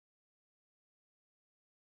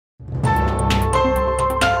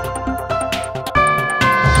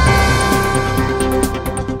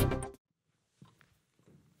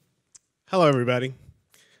Hello, everybody.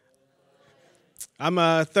 I'm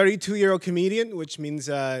a 32-year-old comedian, which means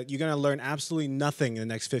you're going to learn absolutely nothing in the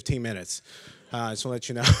next 15 minutes. I just want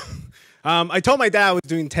to let you know. I told my dad I was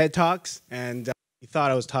doing TED Talks, and he thought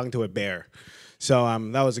I was talking to a bear. So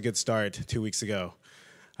that was a good start 2 weeks ago.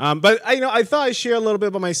 But I thought I'd share a little bit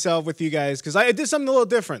about myself with you guys, because I did something a little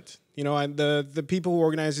different. The people who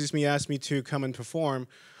organized this asked me to come and perform.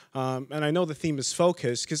 And I know the theme is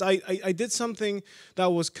focus, because I did something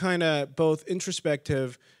that was kind of both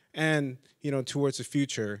introspective and, towards the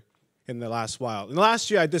future in the last while. In the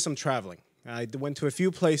last year, I did some traveling. I went to a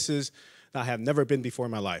few places that I have never been before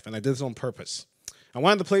in my life, and I did this on purpose. And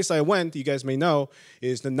one of the places I went, you guys may know,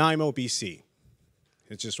 is the Nanaimo, BC.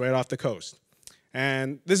 It's just right off the coast.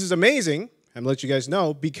 And this is amazing, I'm going to let you guys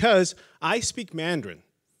know, because I speak Mandarin.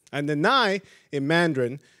 And the Nai in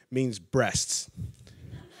Mandarin means breasts.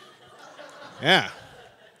 Yeah.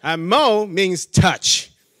 And Mo means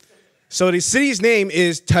touch. So the city's name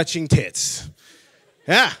is Touching Tits.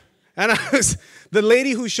 Yeah. And the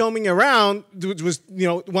lady who showed me around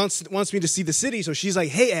wants me to see the city. So she's like,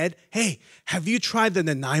 hey, Ed, have you tried the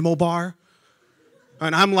Nanaimo bar?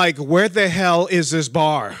 And I'm like, where the hell is this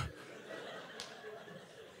bar?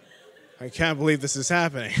 I can't believe this is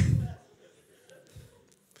happening.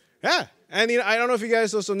 Yeah. And I don't know if you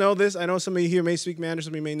guys also know this. I know some of you here may speak Mandarin,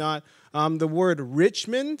 some of you may not. The word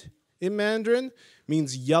Richmond in Mandarin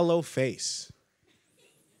means yellow face.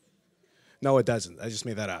 No, it doesn't. I just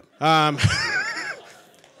made that up.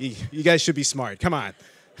 You guys should be smart. Come on.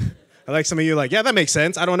 I like some of you like, yeah, that makes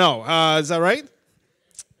sense. I don't know. Is that right?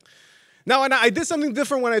 No, and I did something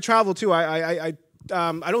different when I traveled, too. I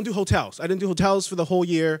don't do hotels. I didn't do hotels for the whole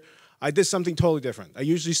year. I did something totally different. I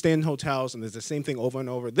usually stay in hotels, and there's the same thing over and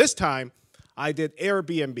over. This time, I did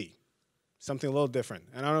Airbnb, something a little different.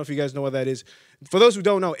 And I don't know if you guys know what that is. For those who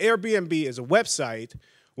don't know, Airbnb is a website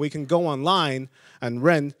where you can go online and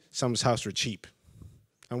rent someone's house for cheap.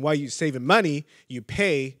 And while you're saving money, you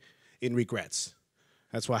pay in regrets.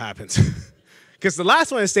 That's what happens. Because the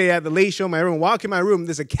last one I stayed at, the lady showed my room. Walk in my room,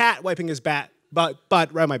 there's a cat wiping his butt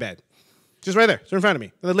right on my bed. Just right there, it's in front of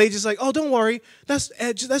me. And the lady's like, oh, don't worry. That's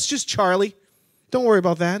just Charlie. Don't worry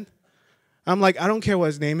about that. I'm like, I don't care what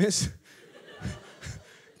his name is.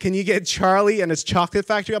 Can you get Charlie and his chocolate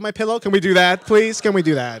factory on my pillow? Can we do that, please? Can we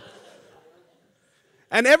do that?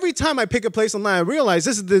 And every time I pick a place online, I realize,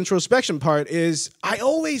 this is the introspection part, is I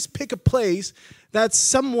always pick a place that's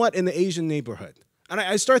somewhat in the Asian neighborhood. And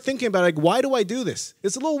I start thinking about, like, why do I do this?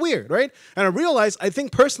 It's a little weird, right? And I realize, I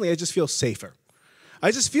think personally, I just feel safer. I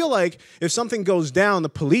just feel like if something goes down, the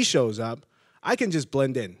police shows up, I can just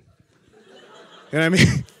blend in. You know what I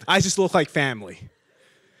mean? I just look like family.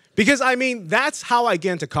 Because, that's how I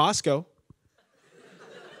get into Costco.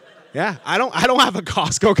 Yeah, I don't have a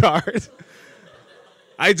Costco card.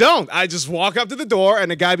 I don't. I just walk up to the door,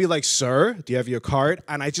 and the guy be like, sir, do you have your card?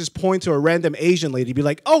 And I just point to a random Asian lady, be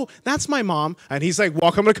like, oh, that's my mom. And he's like,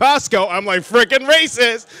 welcome to Costco. I'm like, freaking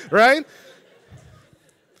racist, right?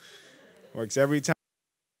 Works every time.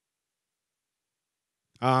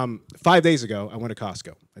 5 days ago, I went to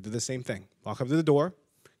Costco. I did the same thing. Walk up to the door.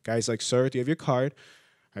 Guy's like, sir, do you have your card?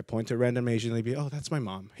 I point to a random Asian lady. Oh, that's my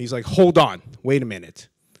mom. He's like, hold on. Wait a minute.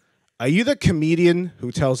 Are you the comedian who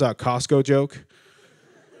tells that Costco joke?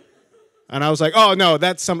 And I was like, oh, no,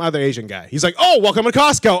 that's some other Asian guy. He's like, oh, welcome to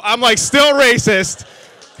Costco. I'm like, still racist.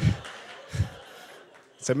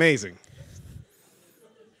 It's amazing.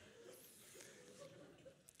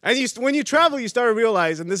 And when you travel, you start to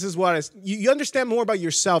realize, and this is what you understand more about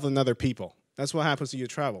yourself than other people. That's what happens when you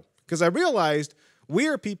travel. Because I realized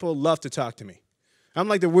weird people love to talk to me. I'm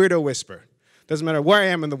like the weirdo whisperer. Doesn't matter where I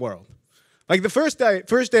am in the world. Like the first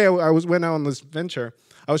day I went out on this venture,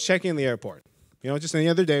 I was checking in the airport. Just any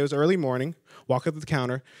other day, it was early morning, walk up to the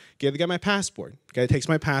counter, give the guy my passport. The guy takes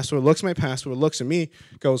my passport, looks at my passport, looks at me,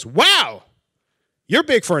 goes, wow, you're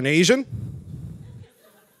big for an Asian.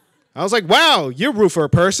 I was like, wow, you're rude for a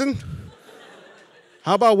person.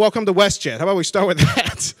 How about welcome to WestJet? How about we start with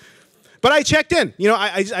that? But I checked in.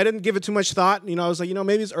 I didn't give it too much thought. I was like,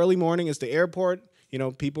 maybe it's early morning. It's the airport.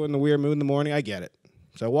 People in the weird mood in the morning. I get it.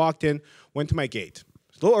 So I walked in, went to my gate.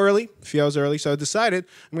 It's a little early, a few hours early, so I decided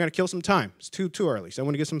I'm going to kill some time. It's too early, so I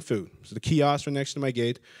want to get some food. So the kiosks are next to my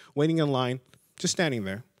gate, waiting in line, just standing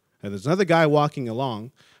there. And there's another guy walking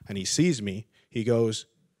along, and he sees me. He goes,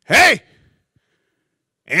 hey!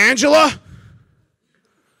 Angela?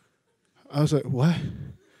 I was like, what?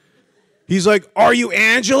 He's like, are you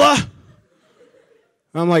Angela?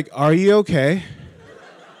 I'm like, are you okay?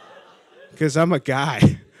 Because I'm a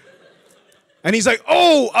guy. And he's like,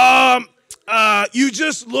 oh, you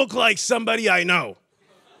just look like somebody I know.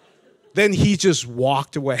 Then he just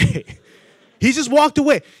walked away. He just walked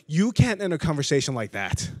away. You can't end a conversation like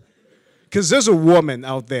that. Because there's a woman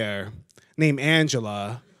out there named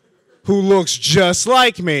Angela who looks just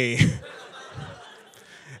like me.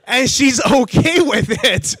 And she's okay with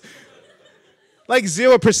it. Like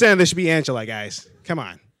 0% of this should be Angela, guys. Come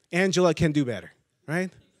on. Angela can do better,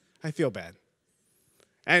 right? I feel bad.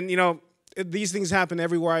 And, you know, these things happen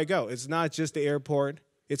everywhere I go. It's not just the airport.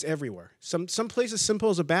 It's everywhere. Some place as simple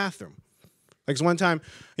as a bathroom. Like one time,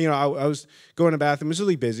 you know, I was going to the bathroom. It was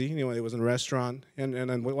really busy. You know, it was in a restaurant. And I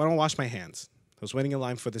don't wash my hands. I was waiting in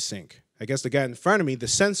line for the sink. I guess the guy in front of me, the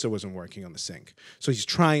sensor wasn't working on the sink. So he's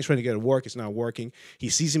trying to get it to work. It's not working. He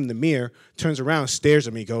sees him in the mirror, turns around, stares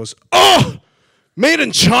at me, goes, "Oh, made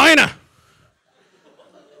in China."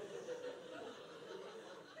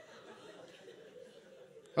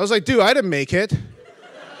 I was like, dude, I didn't make it.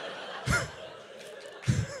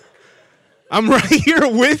 I'm right here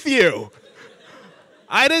with you.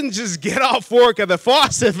 I didn't just get off work at the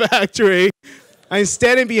faucet factory. I'm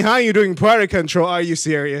standing behind you doing product control. Are you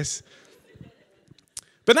serious?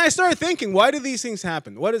 But then I started thinking, why do these things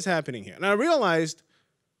happen? What is happening here? And I realized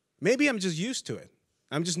maybe I'm just used to it.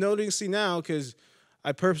 I'm just noticing now because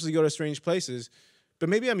I purposely go to strange places. But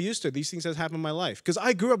maybe I'm used to it. These things that happen in my life. Because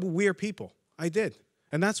I grew up with weird people. I did.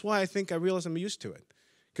 And that's why I think I realized I'm used to it.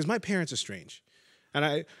 Because my parents are strange.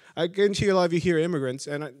 And I guarantee a lot of you here are immigrants,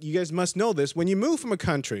 and you guys must know this. When you move from a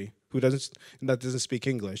country that doesn't speak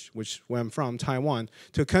English, which where I'm from, Taiwan,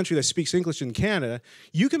 to a country that speaks English in Canada,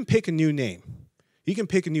 you can pick a new name. You can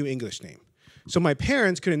pick a new English name. So my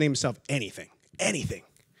parents couldn't name themselves anything. Anything.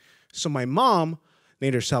 So my mom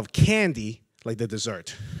named herself Candy, like the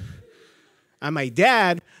dessert. And my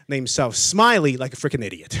dad named himself Smiley, like a freaking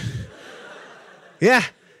idiot. Yeah,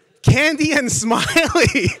 Candy and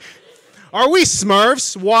Smiley. Are we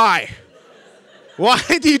Smurfs? Why? Why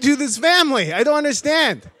do you do this family? I don't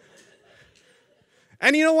understand.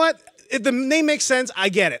 And you know what? If the name makes sense, I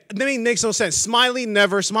get it. The name makes no sense. Smiley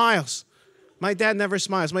never smiles. My dad never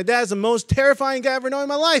smiles. My dad's the most terrifying guy I ever known in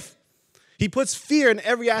my life. He puts fear in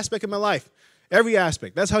every aspect of my life. Every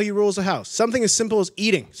aspect. That's how he rules the house. Something as simple as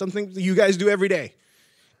eating. Something that you guys do every day.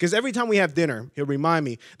 Because every time we have dinner, he'll remind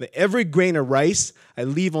me that every grain of rice I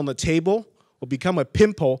leave on the table will become a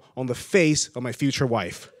pimple on the face of my future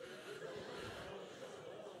wife.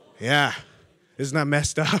 Yeah. Isn't that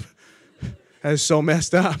messed up? That is so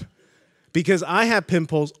messed up. Because I have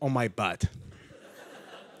pimples on my butt.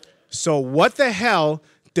 So what the hell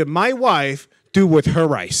did my wife do with her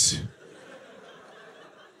rice?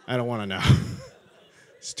 I don't want to know.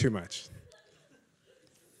 It's too much.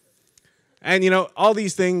 And, you know, all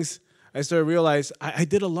these things, I started to realize I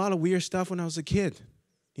did a lot of weird stuff when I was a kid.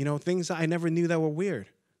 You know, things that I never knew that were weird.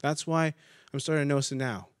 That's why I'm starting to notice it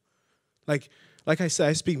now. Like I said,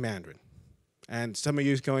 I speak Mandarin. And some of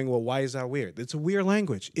you is going, well, why is that weird? It's a weird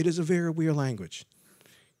language. It is a very weird language.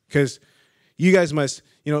 Because you guys must,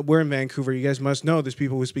 you know, we're in Vancouver. You guys must know there's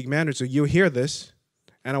people who speak Mandarin. So you'll hear this.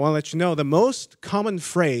 And I want to let you know the most common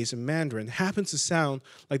phrase in Mandarin happens to sound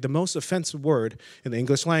like the most offensive word in the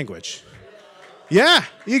English language. Yeah,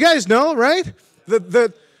 you guys know, right?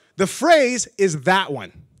 The phrase is that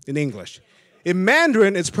one in English. In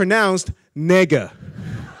Mandarin, it's pronounced nigga.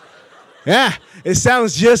 Yeah, it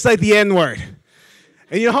sounds just like the N-word.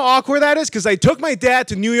 And you know how awkward that is? Because I took my dad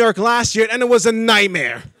to New York last year, and it was a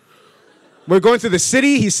nightmare. We're going through the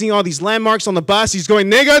city. He's seeing all these landmarks on the bus. He's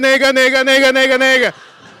going, nigga, nigga, nigga, nigga, nigga, nigga.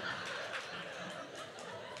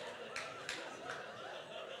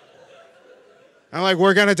 I'm like,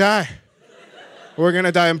 we're going to die. We're going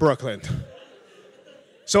to die in Brooklyn.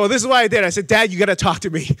 So this is what I did. I said, Dad, you got to talk to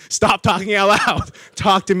me. Stop talking out loud.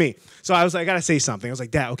 Talk to me. So I was like, I got to say something. I was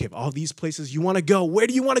like, Dad, okay, of all these places you want to go, where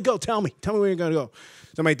do you want to go? Tell me. Tell me where you're going to go.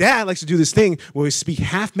 So my dad likes to do this thing where we speak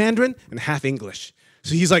half Mandarin and half English.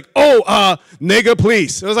 So he's like, oh, nigga,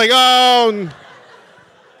 please. I was like, oh.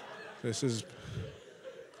 This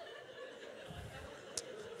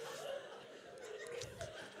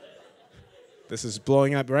is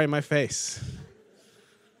blowing up right in my face.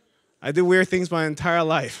 I did weird things my entire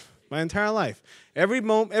life. My entire life. Every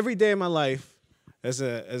day of my life, as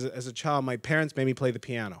a child, my parents made me play the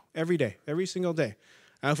piano. Every day. Every single day.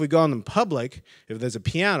 And if we go out in public, if there's a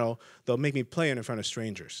piano, they'll make me play it in front of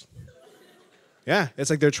strangers. Yeah, it's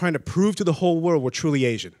like they're trying to prove to the whole world we're truly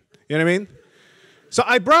Asian. You know what I mean? So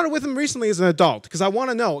I brought it with him recently as an adult because I want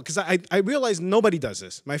to know, because I realized nobody does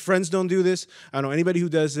this. My friends don't do this. I don't know anybody who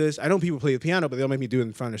does this. I know people play the piano, but they don't make me do it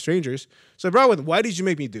in front of strangers. So I brought it with him. Why did you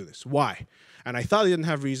make me do this? Why? And I thought they didn't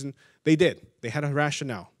have reason. They did. They had a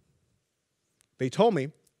rationale. They told me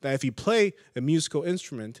that if you play a musical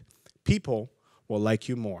instrument, people will like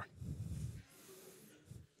you more.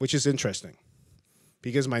 Which is interesting.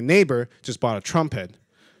 because my neighbor just bought a trumpet,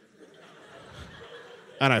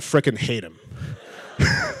 and I frickin' hate him.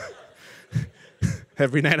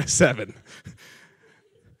 Every night at 7.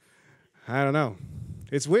 I don't know.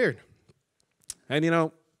 It's weird. And, you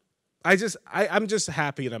know, I'm just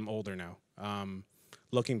happy that I'm older now.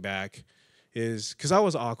 Looking back is because I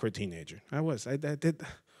was an awkward teenager. I did a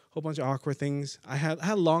whole bunch of awkward things. I had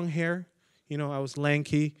long hair. You know, I was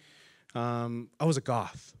lanky. I was a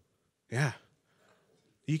goth. Yeah.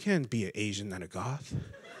 You can't be an Asian and a goth.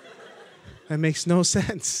 That makes no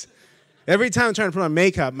sense. Every time I'm trying to put on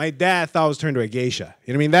makeup, my dad thought I was turned to a geisha.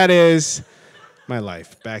 You know what I mean? That is my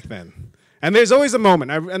life back then. And there's always a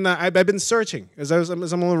moment, I've been searching. As I'm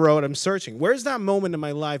on the road, I'm searching. Where's that moment in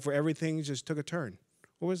my life where everything just took a turn?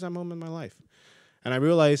 What was that moment in my life? And I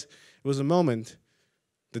realized it was a moment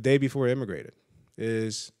the day before I immigrated.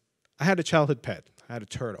 I had a childhood pet. I had a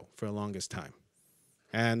turtle for the longest time.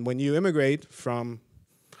 And when you immigrate from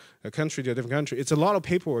a country to a different country, it's a lot of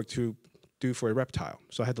paperwork to do for a reptile.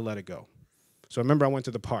 So I had to let it go. So I remember I went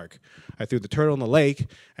to the park. I threw the turtle in the lake,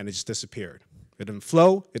 and it just disappeared. It didn't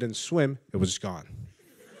flow, it didn't swim, it was just gone.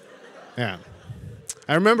 Yeah.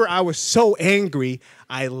 I remember I was so angry,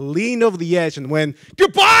 I leaned over the edge and went,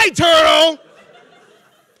 "Goodbye, turtle!"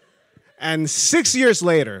 And 6 years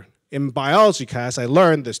later, in biology class, I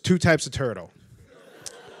learned there's 2 types of turtle.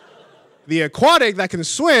 The aquatic that can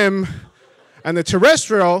swim, and the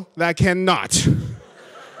terrestrial that cannot.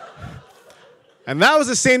 And that was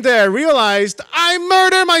the same day I realized I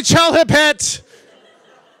murdered my childhood pet.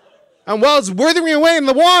 And while it's withering away in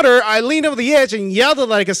the water, I leaned over the edge and yelled at it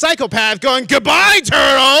like a psychopath, going, "Goodbye,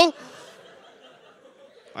 turtle!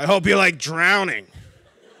 I hope you like drowning."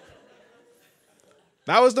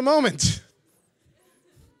 That was the moment.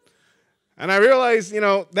 And I realized, you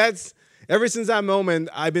know, ever since that moment,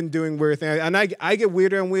 I've been doing weird things. And I get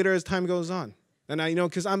weirder and weirder as time goes on. And you know,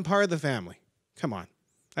 because I'm part of the family. Come on.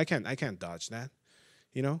 I can't dodge that.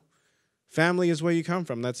 You know? Family is where you come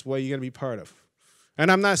from. That's what you're going to be part of. And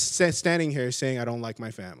I'm not standing here saying I don't like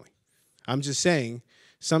my family. I'm just saying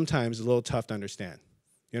sometimes it's a little tough to understand.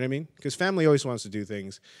 You know what I mean? Because family always wants to do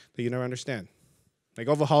things that you never understand. Like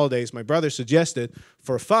over holidays, my brother suggested,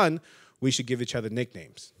 for fun, we should give each other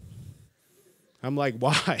nicknames. I'm like,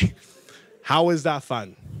 why? How is that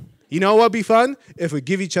fun? You know what would be fun? If we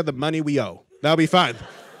give each other money we owe. That'll be fun.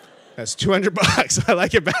 That's $200. I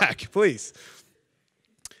like it back, please.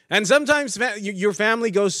 And sometimes your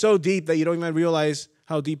family goes so deep that you don't even realize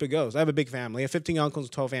how deep it goes. I have a big family. I have 15 uncles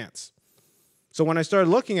and 12 aunts. So when I started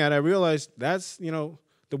looking at it, I realized that's, you know,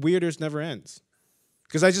 the weirdest never ends.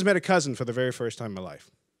 Because I just met a cousin for the very first time in my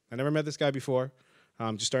life. I never met this guy before.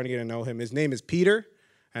 I'm just starting to get to know him. His name is Peter,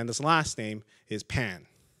 and his last name is Pan.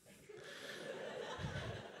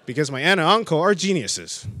 Because my aunt and uncle are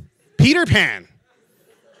geniuses. Peter Pan.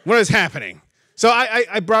 What is happening? So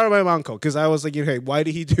I brought up my uncle because I was like, hey, why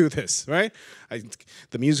did he do this, right?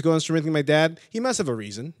 The musical instrument thing, my dad, he must have a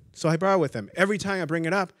reason. So I brought it with him. Every time I bring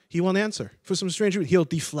it up, he won't answer. For some strange reason, he'll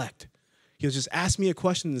deflect. He'll just ask me a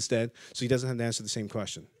question instead so he doesn't have to answer the same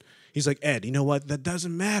question. He's like, Ed, you know what? That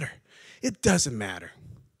doesn't matter. It doesn't matter.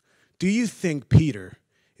 Do you think Peter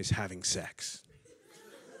is having sex?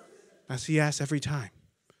 That's what he asks every time.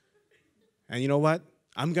 And you know what?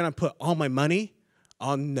 I'm going to put all my money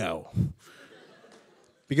on no.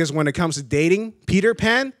 Because when it comes to dating, Peter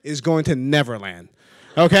Pan is going to Neverland.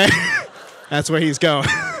 Okay? That's where he's going.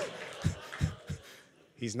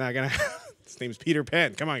 He's not going to... His name's Peter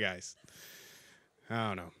Pan. Come on, guys. I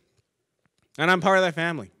don't know. And I'm part of that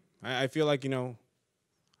family. I feel like, you know,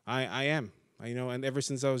 I am. You know, and ever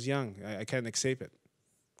since I was young, I can't escape it.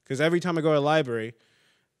 Because every time I go to the library,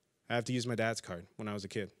 I have to use my dad's card when I was a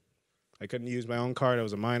kid. I couldn't use my own card. I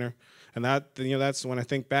was a minor. And that, you know, that's when I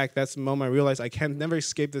think back, that's the moment I realized I can never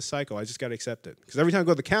escape this cycle. I just got to accept it. Because every time I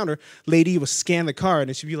go to the counter, lady will scan the card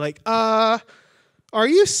and she'd be like, are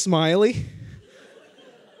you Smiley?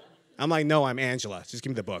 I'm like, no, I'm Angela. Just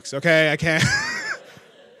give me the books, okay? I can't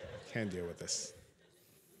deal with this.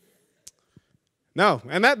 No,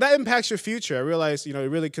 and that impacts your future. I realized, you know,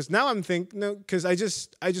 really, because now I'm thinking, no, because I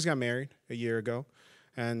just got married a year ago.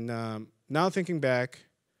 And now thinking back,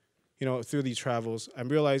 you know, through these travels, I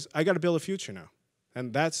realized I got to build a future now.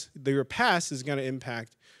 And your past is going to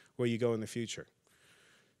impact where you go in the future.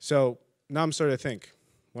 So now I'm starting to think,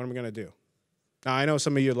 what am I going to do? Now, I know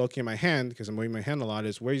some of you are looking at my hand, because I'm moving my hand a lot,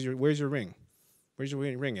 is where's your ring? Where's your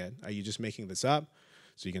ring, Ed? Are you just making this up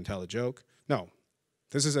so you can tell a joke? No.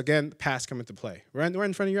 This is, again, past coming to play. Right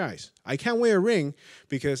in front of your eyes. I can't wear a ring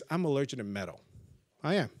because I'm allergic to metal.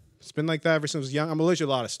 I am. It's been like that ever since I was young. I'm allergic to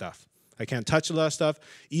a lot of stuff. I can't touch a lot of stuff,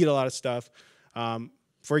 eat a lot of stuff.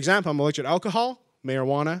 For example, I'm allergic to alcohol,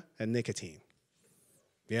 marijuana, and nicotine.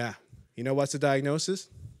 Yeah. You know what's the diagnosis?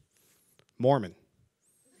 Mormon.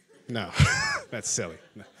 No, that's silly.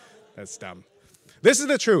 No, that's dumb. This is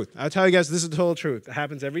the truth. I'll tell you guys, this is the total truth. It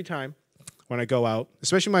happens every time when I go out,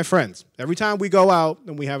 especially my friends. Every time we go out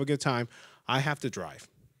and we have a good time, I have to drive.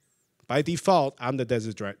 By default, I'm the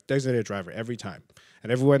designated driver every time.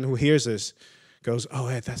 And everyone who hears this goes, oh,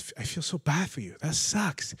 Ed, I feel so bad for you. That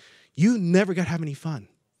sucks. You never got to have any fun.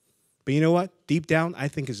 But you know what? Deep down, I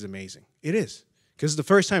think it's amazing. It is. Because it's the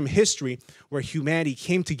first time in history where humanity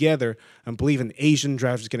came together and believed an Asian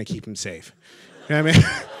driver is going to keep him safe. You know what I mean?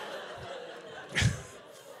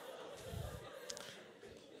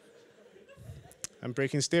 I'm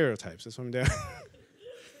breaking stereotypes. That's what I'm doing.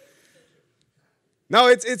 No,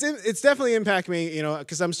 it's definitely impacted me, you know,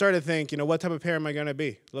 because I'm starting to think, you know, what type of parent am I going to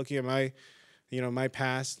be? Looking at my, you know, my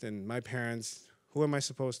past and my parents, who am I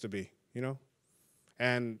supposed to be, you know?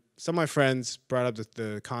 And some of my friends brought up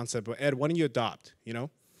the concept of, Ed, why don't you adopt, you know?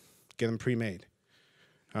 Get them pre-made.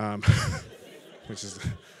 Which is a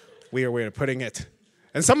weird way of putting it.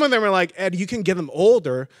 And some of them are like, Ed, you can get them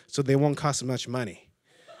older so they won't cost as much money.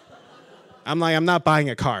 I'm like, I'm not buying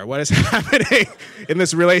a car. What is happening in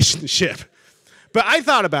this relationship? But I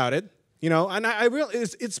thought about it, you know, and I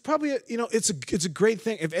realized it's probably, you know, it's a great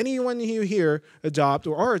thing. If anyone you here adopt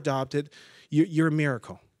or are adopted, you're a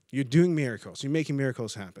miracle. You're doing miracles. You're making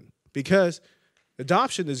miracles happen. Because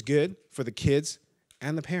adoption is good for the kids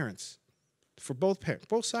and the parents, for both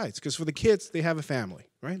sides. Because for the kids, they have a family,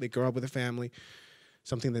 right? They grow up with a family,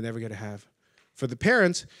 something they never get to have. For the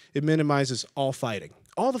parents, it minimizes all fighting,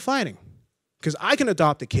 all the fighting. Because I can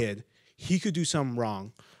adopt a kid. He could do something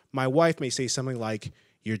wrong. My wife may say something like,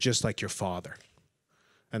 you're just like your father.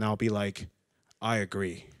 And I'll be like, I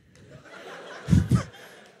agree.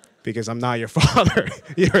 Because I'm not your father.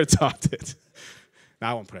 You're adopted. No,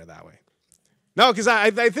 I won't put it that way. No, because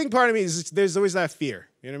I think part of me is there's always that fear.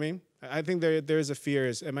 You know what I mean? I think there's a fear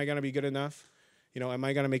is, am I going to be good enough? You know, am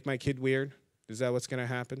I going to make my kid weird? Is that what's going to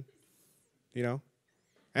happen? You know?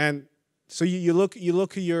 And so you look at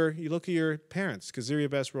your parents because they're your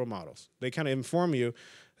best role models. They kind of inform you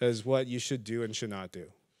as what you should do and should not do.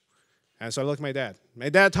 And so I look at my dad. My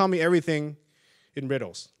dad taught me everything in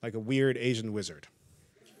riddles, like a weird Asian wizard.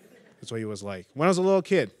 That's what he was like. When I was a little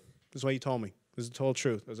kid, this is what he told me. This is the total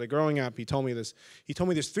truth. As I growing up, he told me this. He told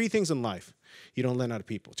me there's 3 things in life you don't lend out to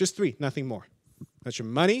people. Just 3, nothing more. That's your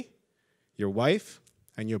money, your wife,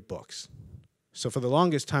 and your books. So for the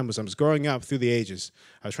longest time, as I was growing up through the ages,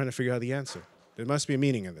 I was trying to figure out the answer. There must be a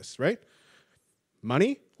meaning in this, right?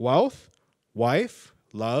 Money, wealth, wife,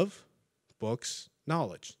 love, books,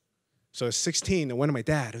 knowledge. So I was 16, and went to my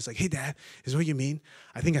dad. I was like, hey, Dad, is this what you mean?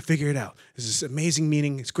 I think I figured it out. This is amazing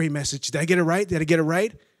meaning. It's a great message. Did I get it right? Did I get it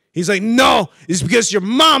right? He's like, no, it's because your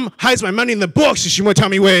mom hides my money in the books, and she won't tell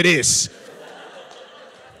me where it is.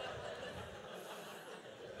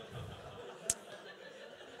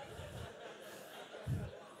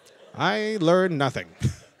 I learned nothing.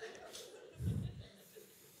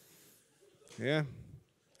 Yeah.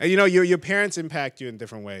 And you know, your parents impact you in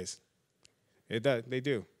different ways. They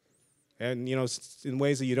do. And, you know, in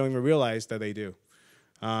ways that you don't even realize that they do.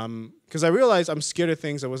 Because I realized I'm scared of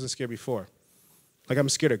things I wasn't scared before. Like, I'm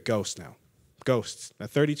scared of ghosts now. Ghosts.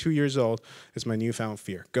 At 32 years old, it's my newfound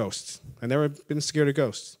fear. Ghosts. I've never been scared of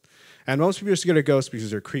ghosts. And most people are scared of ghosts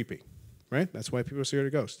because they're creepy, right? That's why people are scared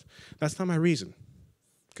of ghosts. That's not my reason.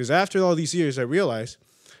 Because after all these years, I realized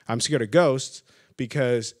I'm scared of ghosts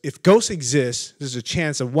because if ghosts exist, there's a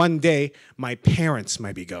chance that one day my parents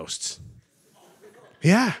might be ghosts.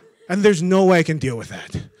 Yeah. And there's no way I can deal with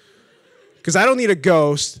that. Because I don't need a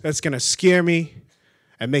ghost that's going to scare me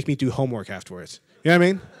and make me do homework afterwards. You know what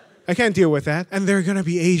I mean? I can't deal with that. And they're going to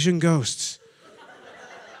be Asian ghosts.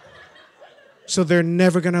 So they're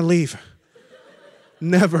never going to leave.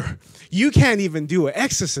 Never. You can't even do an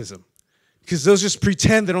exorcism. Because they'll just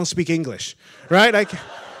pretend they don't speak English. Right?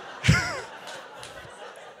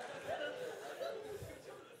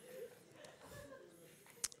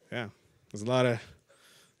 Yeah. There's a lot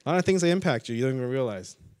of things that impact you don't even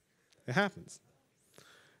realize. It happens.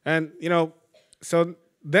 And, you know, so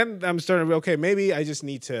then I'm starting to, okay, maybe I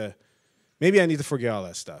need to forget all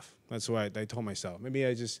that stuff. That's what I told myself. Maybe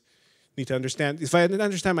I just need to understand. If I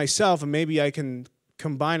understand myself, and maybe I can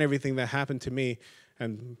combine everything that happened to me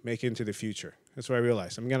and make it into the future. That's what I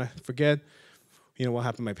realized. I'm going to forget, you know, what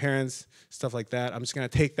happened to my parents, stuff like that. I'm just going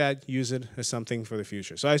to take that, use it as something for the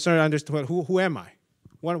future. So I started to understand, who am I?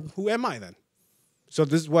 Who am I then? So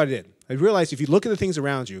this is what I did. I realized if you look at the things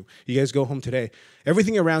around you, you guys go home today,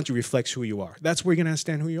 everything around you reflects who you are. That's where you're going to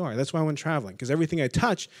understand who you are. That's why I went traveling, because everything I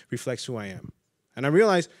touch reflects who I am. And I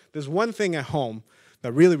realized there's one thing at home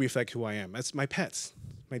that really reflects who I am. That's my pets,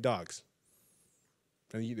 my dogs.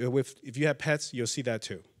 And if you have pets, you'll see that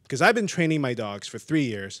too. Because I've been training my dogs for 3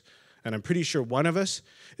 years, and I'm pretty sure one of us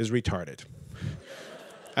is retarded.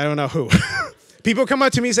 I don't know who. People come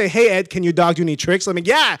up to me and say, hey, Ed, can your dog do any tricks? I'm like,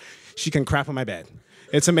 yeah, she can crap on my bed.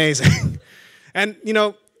 It's amazing. And, you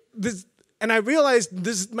know, and I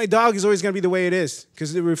realized my dog is always going to be the way it is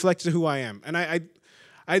because it reflects who I am. And I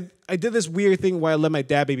did this weird thing where I let my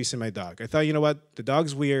dad babysit my dog. I thought, you know what? The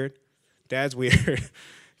dog's weird. Dad's weird.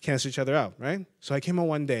 Cancel each other out, right? So I came home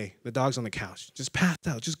one day. The dog's on the couch, just passed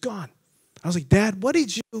out, just gone. I was like, Dad, what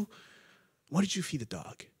did you feed the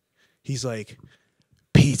dog? He's like,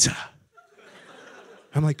 pizza.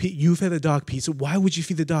 I'm like, you fed the dog pizza? Why would you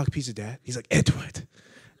feed the dog pizza, Dad? He's like, Edward,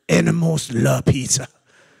 animals love pizza.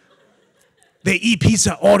 They eat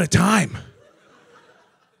pizza all the time.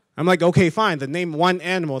 I'm like, okay, fine. Then name one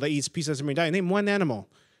animal that eats pizza every day. Name one animal.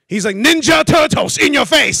 He's like, Ninja Turtles in your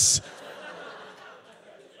face.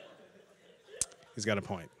 He's got a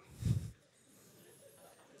point.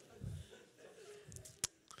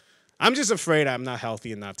 I'm just afraid I'm not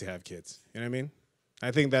healthy enough to have kids. You know what I mean?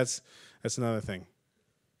 I think that's another thing.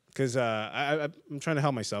 Because I'm trying to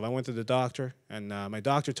help myself. I went to the doctor, and my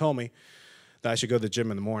doctor told me that I should go to the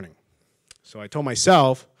gym in the morning. So I told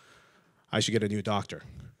myself I should get a new doctor.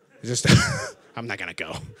 Just, I'm not going to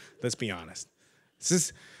go. Let's be honest.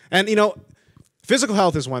 And, you know, physical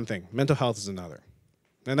health is one thing. Mental health is another.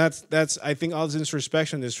 And that's I think all this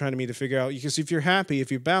introspection is trying to me to figure out, because if you're happy,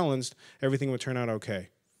 if you're balanced, everything will turn out okay.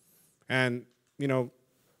 And, you know,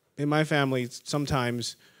 in my family,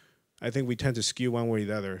 sometimes I think we tend to skew one way or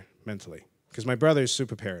the other mentally. Because my brother is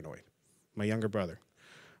super paranoid, my younger brother.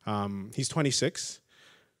 He's 26.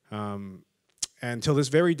 And till this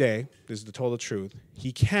very day, this is the total truth,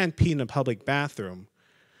 he can't pee in a public bathroom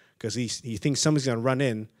because he thinks somebody's going to run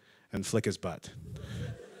in and flick his butt.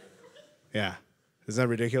 Yeah. Isn't that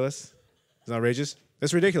ridiculous? Isn't that outrageous?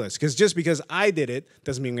 That's ridiculous. Because just because I did it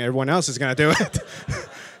doesn't mean everyone else is going to do it.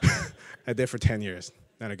 I did for 10 years.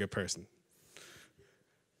 Not a good person.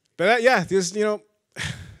 But yeah, just, you know,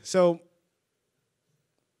 so,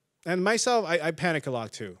 and myself, I panic a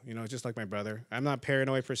lot too, you know, just like my brother. I'm not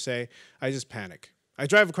paranoid per se. I just panic. I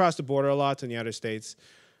drive across the border a lot in the United States,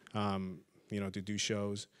 you know, to do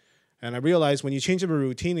shows. And I realize when you change up a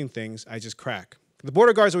routine and things, I just crack. The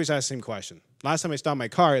border guards always ask the same question. Last time I stopped my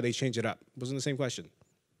car, they changed it up. It wasn't the same question.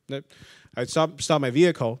 I'd stop my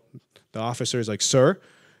vehicle. The officer is like, sir,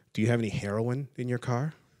 do you have any heroin in your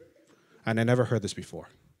car? And I never heard this before.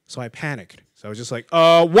 So I panicked. So I was just like,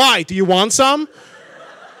 why? Do you want some?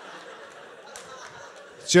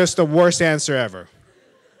 Just the worst answer ever.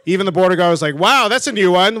 Even the border guard was like, wow, that's a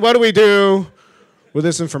new one. What do we do with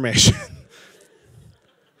this information?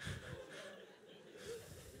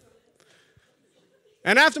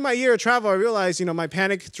 And after my year of travel, I realized, you know, my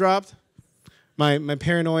panic dropped. My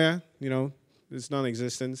paranoia, you know, is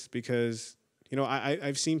non-existent because, you know,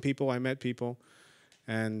 I've seen people, I met people,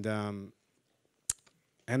 and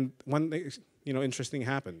one thing, you know, interesting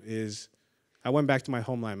happened is I went back to my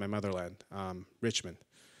homeland, my motherland, Richmond.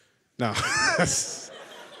 No.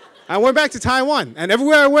 I went back to Taiwan, and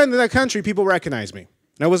everywhere I went in that country, people recognized me. And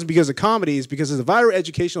that wasn't because of comedy, it's because there's a viral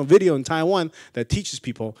educational video in Taiwan that teaches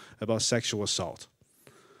people about sexual assault.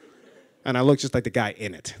 And I looked just like the guy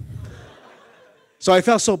in it. So I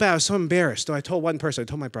felt so bad, I was so embarrassed. So I told one person, I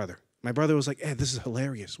told my brother. My brother was like, Ed, this is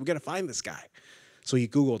hilarious. We gotta find this guy. So he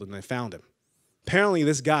Googled and I found him. Apparently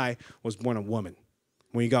this guy was born a woman.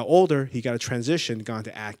 When he got older, he got a transition, got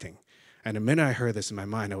into acting. And the minute I heard this in my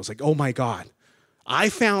mind, I was like, oh my God, I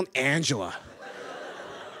found Angela.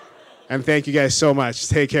 And thank you guys so much.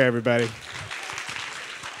 Take care, everybody.